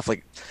and stuff.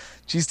 Like,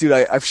 geez, dude,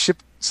 I've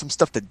shipped some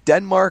stuff to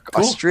Denmark,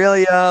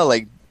 Australia,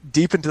 like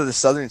deep into the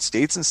southern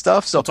states and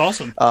stuff. So that's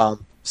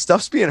awesome.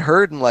 Stuff's being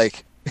heard, and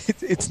like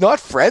it's not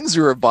friends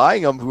who are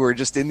buying them who are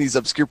just in these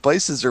obscure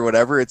places or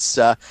whatever. It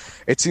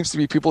seems to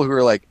be people who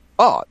are like,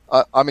 oh,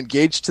 I'm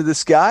engaged to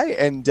this guy,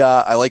 and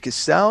I like his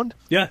sound.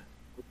 Yeah.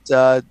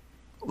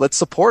 Let's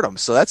support him.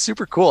 So that's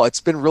super cool.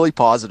 It's been really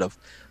positive.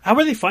 How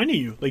are they finding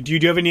you? Like, do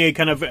you have any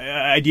kind of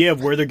idea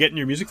of where they're getting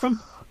your music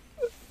from?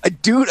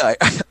 Dude,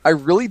 I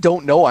really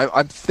don't know.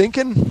 I'm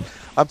thinking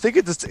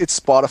it's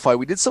Spotify.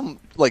 We did some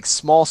like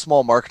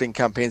small marketing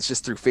campaigns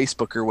just through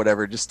Facebook or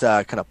whatever, just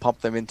to kind of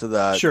pump them into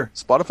the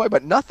Spotify,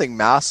 but nothing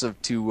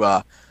massive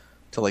to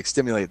like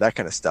stimulate that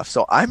kind of stuff.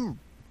 So I'm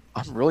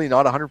really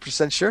not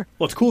 100% sure.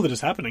 Well, it's cool that it's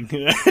happening.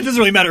 It doesn't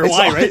really matter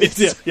why, right?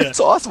 It's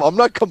awesome. I'm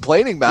not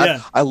complaining, man.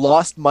 Yeah. I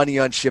lost money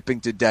on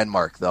shipping to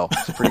Denmark, though.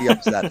 It's pretty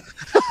upset.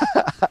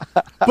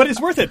 But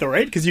it's worth it, though,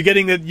 right? Because you're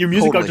getting your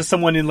music out to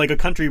someone in like a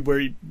country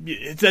where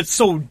that's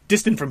so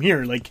distant from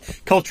here,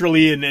 like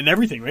culturally and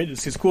everything, right?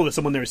 It's cool that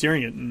someone there is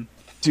hearing it. And...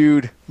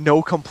 Dude,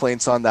 no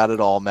complaints on that at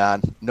all,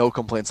 man. No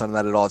complaints on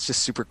that at all. It's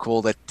just super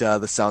cool that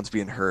the sound's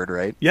being heard,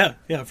 right? Yeah,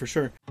 for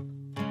sure.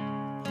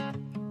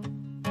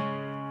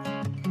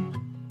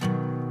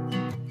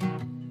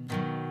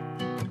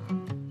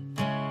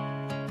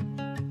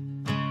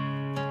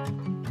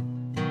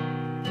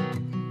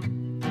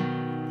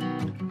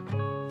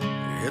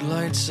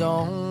 Headlights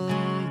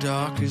on,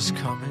 dark is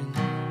coming.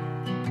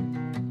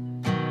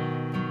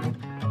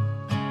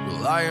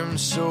 Well, I am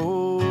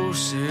so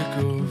sick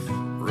of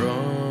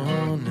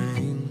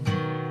running.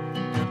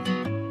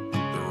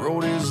 The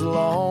road is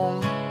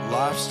long,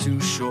 life's too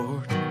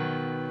short.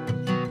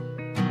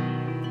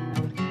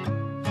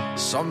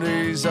 Some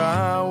days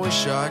I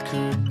wish I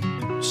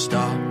could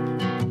stop.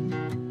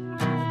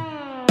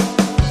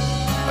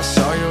 I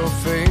saw your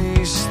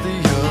face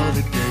the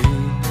other day.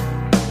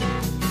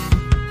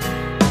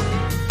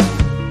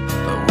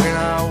 When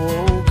I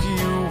woke,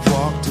 you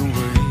walked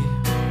away.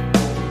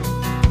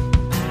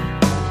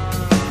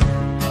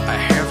 A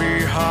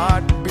heavy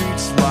heart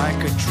beats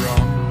like a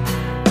drum.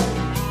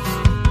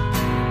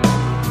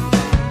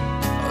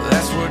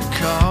 That's what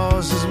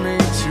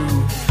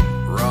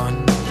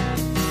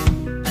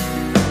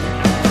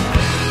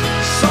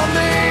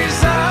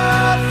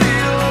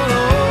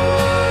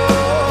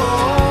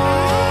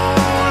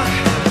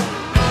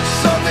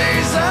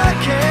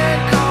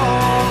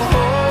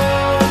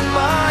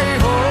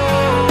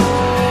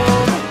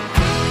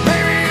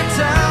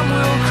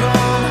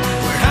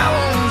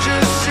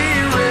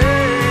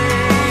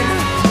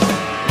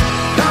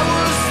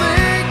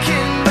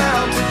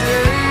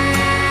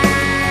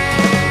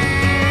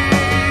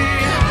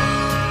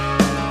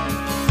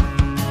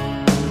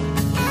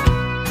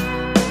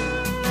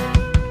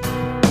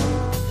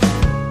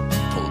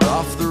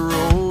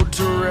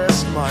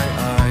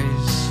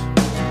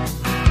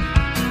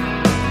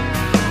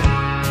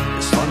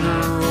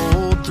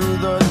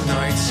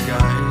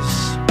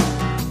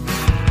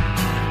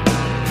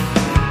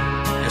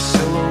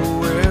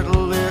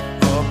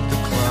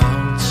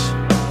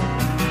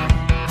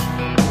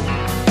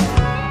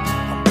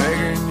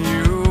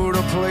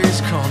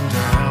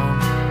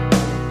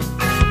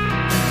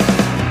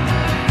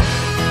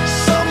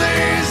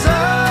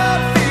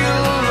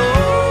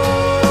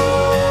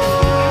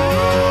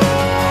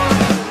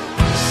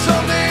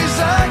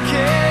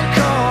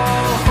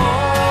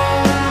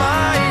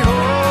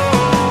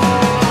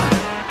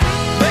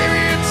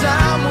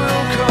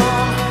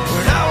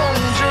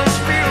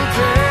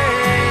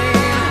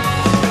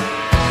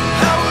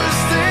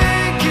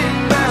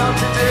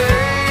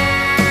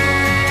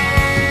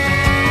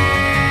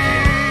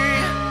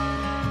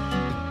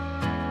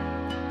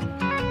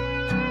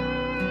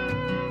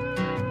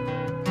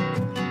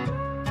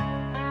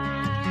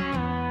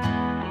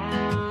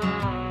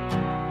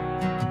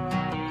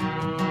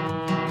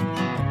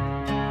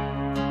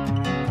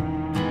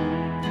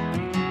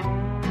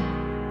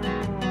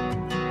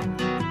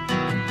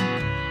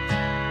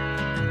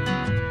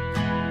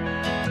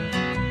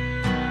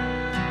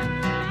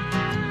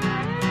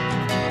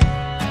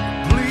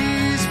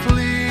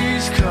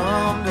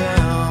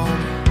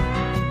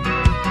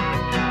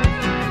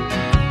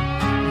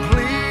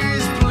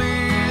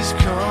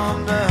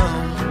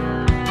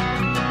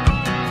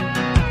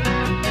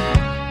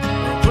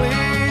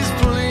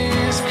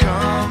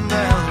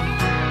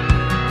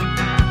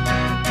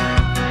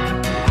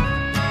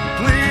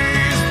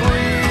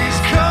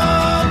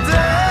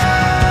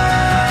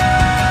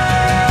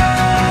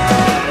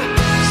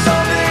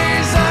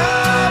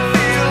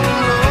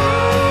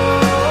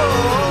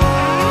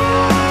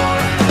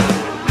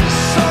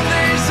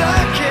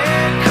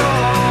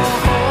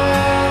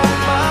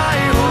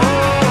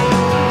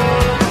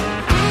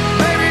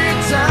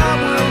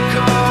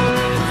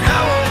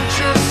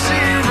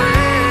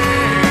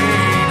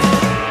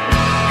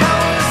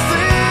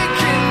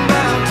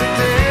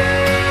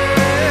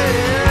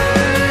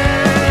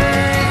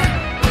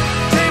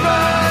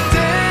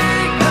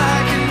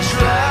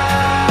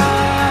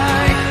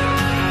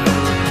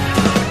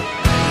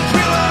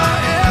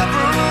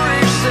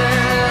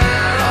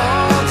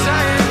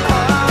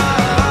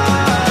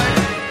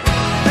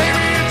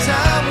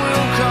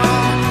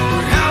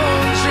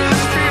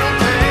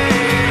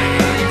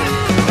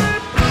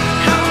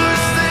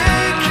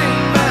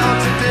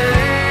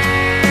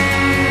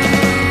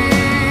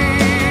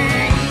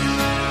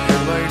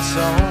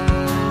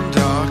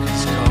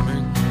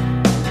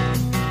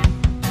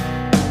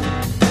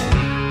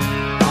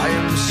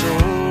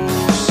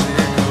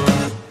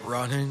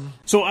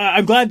So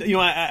I'm glad,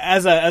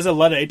 as a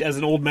Luddite, as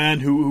an old man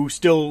who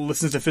still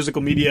listens to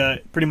physical media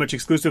pretty much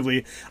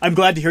exclusively, I'm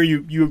glad to hear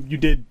you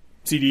did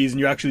CDs and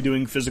you're actually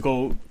doing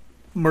physical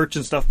merch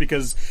and stuff,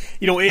 because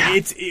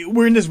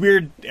we're in this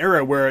weird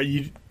era where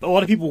a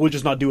lot of people will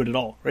just not do it at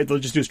all, right? They'll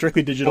just do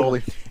strictly digital,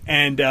 Totally.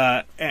 and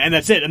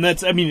that's it. And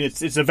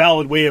it's a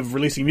valid way of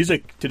releasing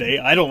music today.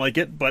 I don't like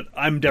it, but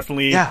I'm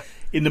definitely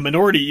in the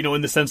minority,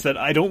 in the sense that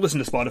I don't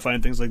listen to Spotify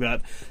and things like that.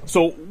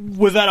 So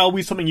was that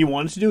always something you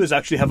wanted to do, is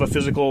actually have a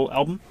physical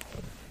album?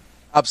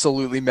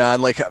 Absolutely,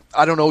 man. Like,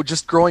 I don't know,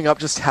 just growing up,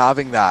 just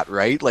having that,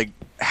 right? Like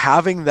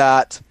having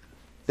that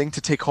thing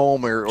to take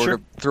home or Sure.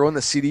 to throw in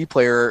the CD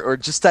player, or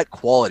just that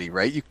quality,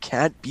 right? You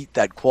can't beat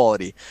that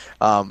quality.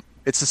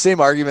 It's the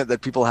same argument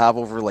that people have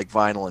over like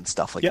vinyl and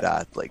stuff like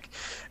that. Like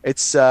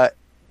it's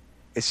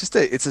just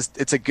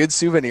it's a good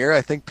souvenir.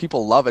 I think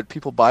people love it.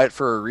 People buy it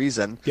for a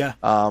reason. Yeah.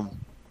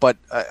 But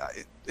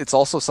it's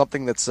also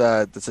something that's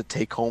a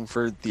take home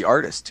for the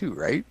artist too,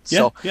 right?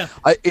 So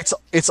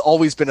it's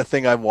always been a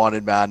thing I've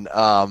wanted, man.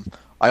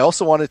 I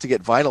also wanted to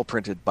get vinyl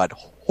printed, but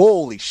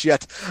holy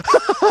shit,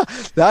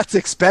 that's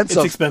expensive.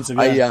 It's expensive.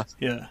 Yeah.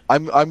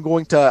 I'm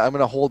going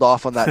to hold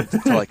off on that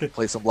until I can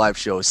play some live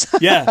shows.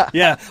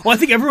 yeah. Well, I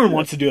think everyone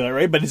wants to do that,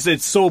 right? But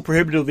it's so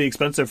prohibitively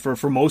expensive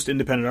for most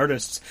independent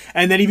artists.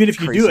 And then even if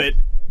you do it,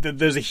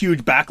 there's a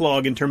huge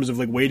backlog in terms of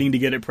like waiting to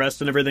get it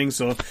pressed and everything.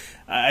 So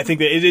I think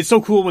that it's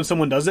so cool when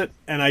someone does it,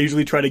 and I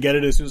usually try to get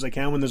it as soon as I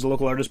can when there's a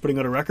local artist putting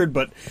out a record.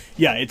 But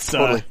yeah, it's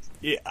Totally.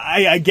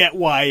 I get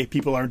why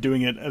people aren't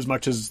doing it as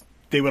much as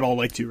they would all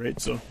like to, right?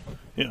 So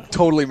yeah,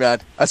 totally, man.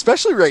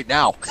 Especially right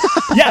now.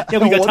 yeah,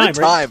 we got What time,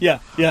 right? Yeah.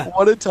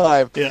 What a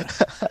time. Yeah,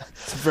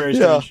 it's very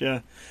strange. Yeah.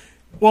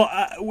 Well,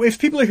 if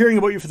people are hearing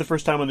about you for the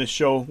first time on this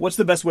show, what's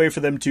the best way for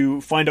them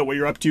to find out what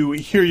you're up to,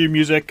 hear your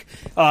music?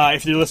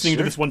 If they're listening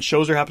to this when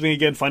shows are happening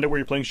again, find out where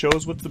you're playing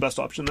shows. What's the best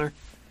option there?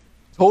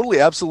 Totally,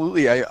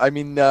 absolutely. I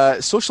mean,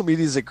 social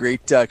media is a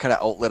great kind of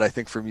outlet, I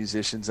think, for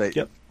musicians.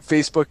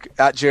 Facebook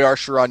at JR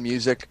Sharon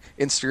Music,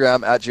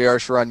 Instagram at JR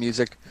Sharon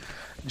Music,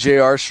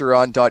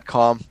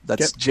 jrsharon.com.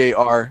 That's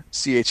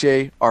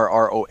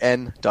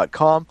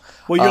JRCHARRON.com.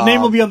 Well, your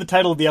name will be on the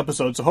title of the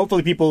episode, so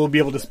hopefully people will be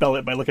able to spell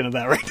it by looking at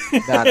that, right?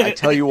 Man, I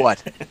tell you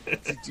what,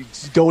 you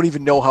don't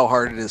even know how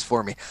hard it is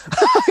for me.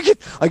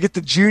 I get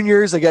the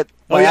juniors, I get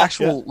my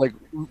actual like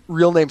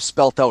real name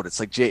spelt out. It's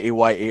like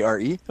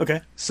JAYARE. Okay.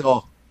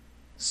 So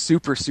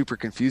super, super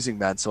confusing,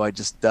 man. So I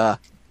just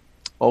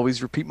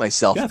always repeat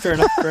myself. Yeah, fair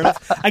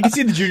enough. I can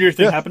see the junior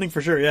thing happening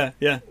for sure.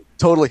 Yeah.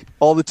 Totally,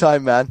 all the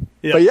time, man.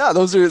 Yeah. But yeah,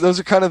 those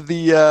are kind of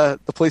the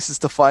places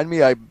to find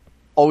me. I'm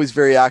always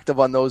very active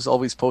on those,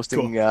 always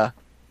posting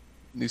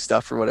new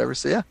stuff or whatever.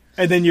 So yeah.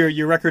 And then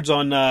your records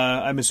on,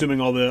 I'm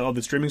assuming all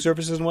the streaming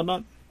services and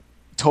whatnot.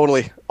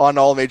 Totally, on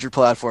all major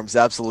platforms.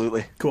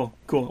 Absolutely. Cool.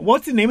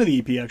 What's the name of the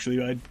EP?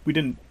 Actually, we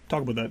didn't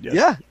talk about that yet.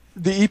 Yeah,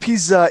 the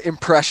EP's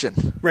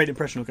Impression. Right,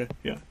 Impression. Okay,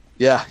 yeah.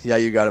 Yeah,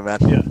 you got it, man.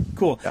 Yeah,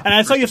 cool. Yeah, and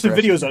I saw you have some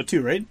videos out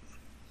too, right?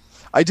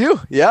 I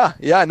do, yeah.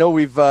 I know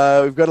we've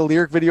got a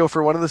lyric video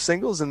for one of the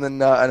singles, and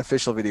then an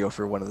official video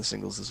for one of the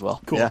singles as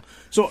well. Cool. Yeah.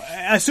 So,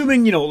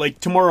 assuming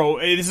like tomorrow,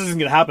 this isn't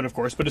going to happen, of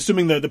course, but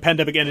assuming the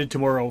pandemic ended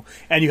tomorrow,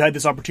 and you had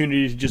this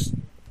opportunity to just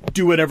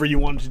do whatever you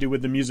wanted to do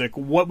with the music,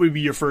 what would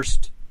be the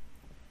first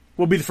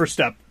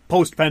step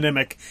post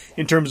pandemic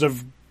in terms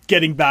of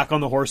getting back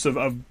on the horse of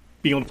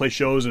being able to play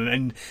shows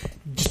and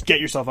just get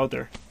yourself out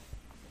there?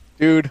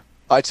 Dude,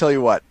 I tell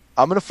you what.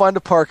 I'm going to find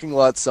a parking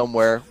lot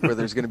somewhere where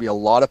there's going to be a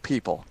lot of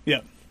people. Yeah.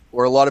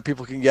 Where a lot of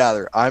people can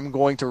gather. I'm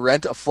going to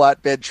rent a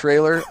flatbed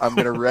trailer. I'm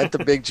going to rent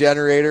a big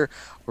generator.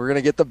 We're going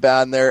to get the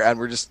band there, and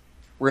we're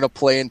going to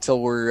play until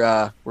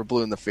we're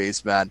blue in the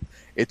face, man.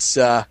 It's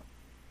not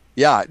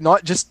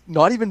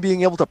even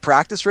being able to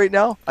practice right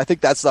now. I think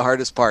that's the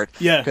hardest part.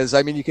 Yeah. Because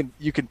I mean, you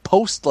can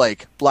post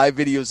like live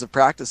videos of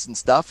practice and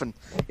stuff and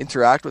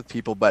interact with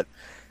people, but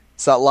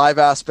it's that live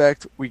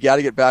aspect. We got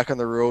to get back on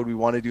the road. We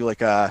want to do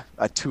like a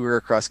tour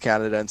across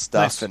Canada and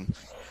stuff. Nice. And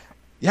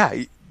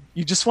yeah,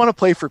 you just want to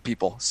play for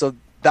people. So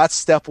that's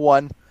step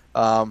one.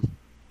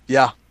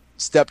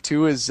 Step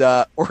two is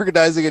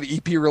organizing an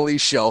EP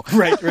release show.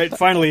 Right.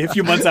 Finally, a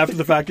few months after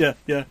the fact. Yeah.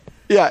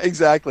 Yeah,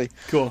 exactly.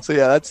 Cool. So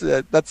yeah,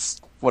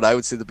 that's what I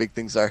would say the big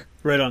things are.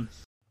 Right on.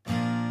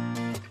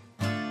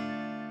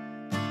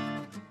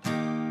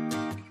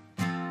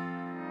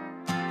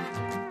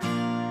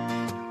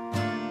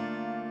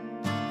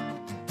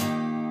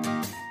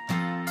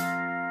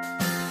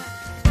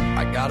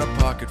 Got a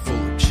pocket full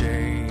of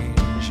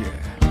change, yeah.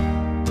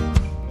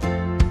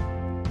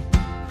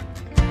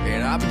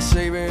 And I've been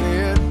saving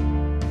it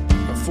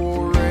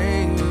for a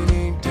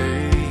rainy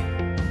day.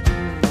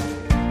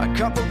 A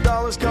couple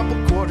dollars, couple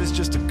quarters,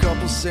 just a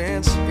couple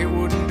cents. It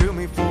wouldn't do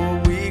me for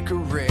a week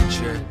of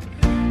rent, yeah.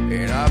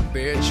 And I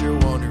bet you're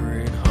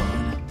wondering,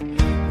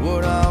 hon,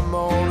 what I'm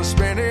gonna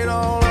spend it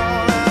all on.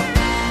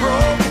 I'm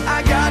broke,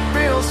 I got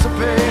bills to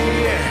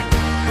pay, yeah.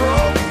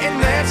 Broke,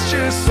 and that's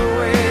just the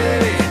way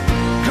that it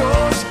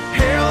goes.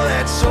 Hell,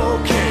 that's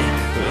okay,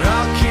 but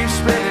I'll keep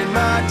spending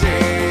my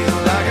days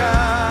like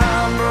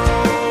I'm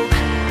broke.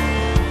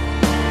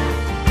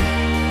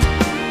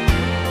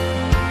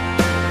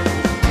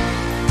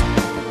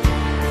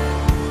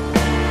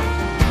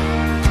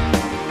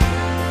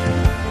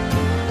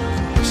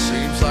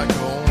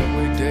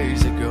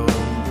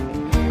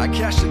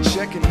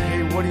 thinking,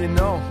 hey, what do you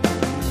know?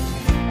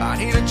 I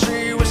need a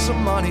tree with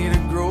some money to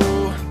grow,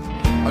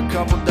 a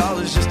couple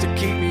dollars just to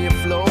keep me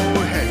afloat.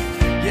 Hey,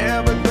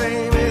 yeah, but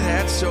baby,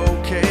 that's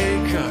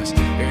okay, 'cause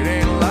it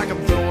ain't like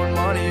I'm throwing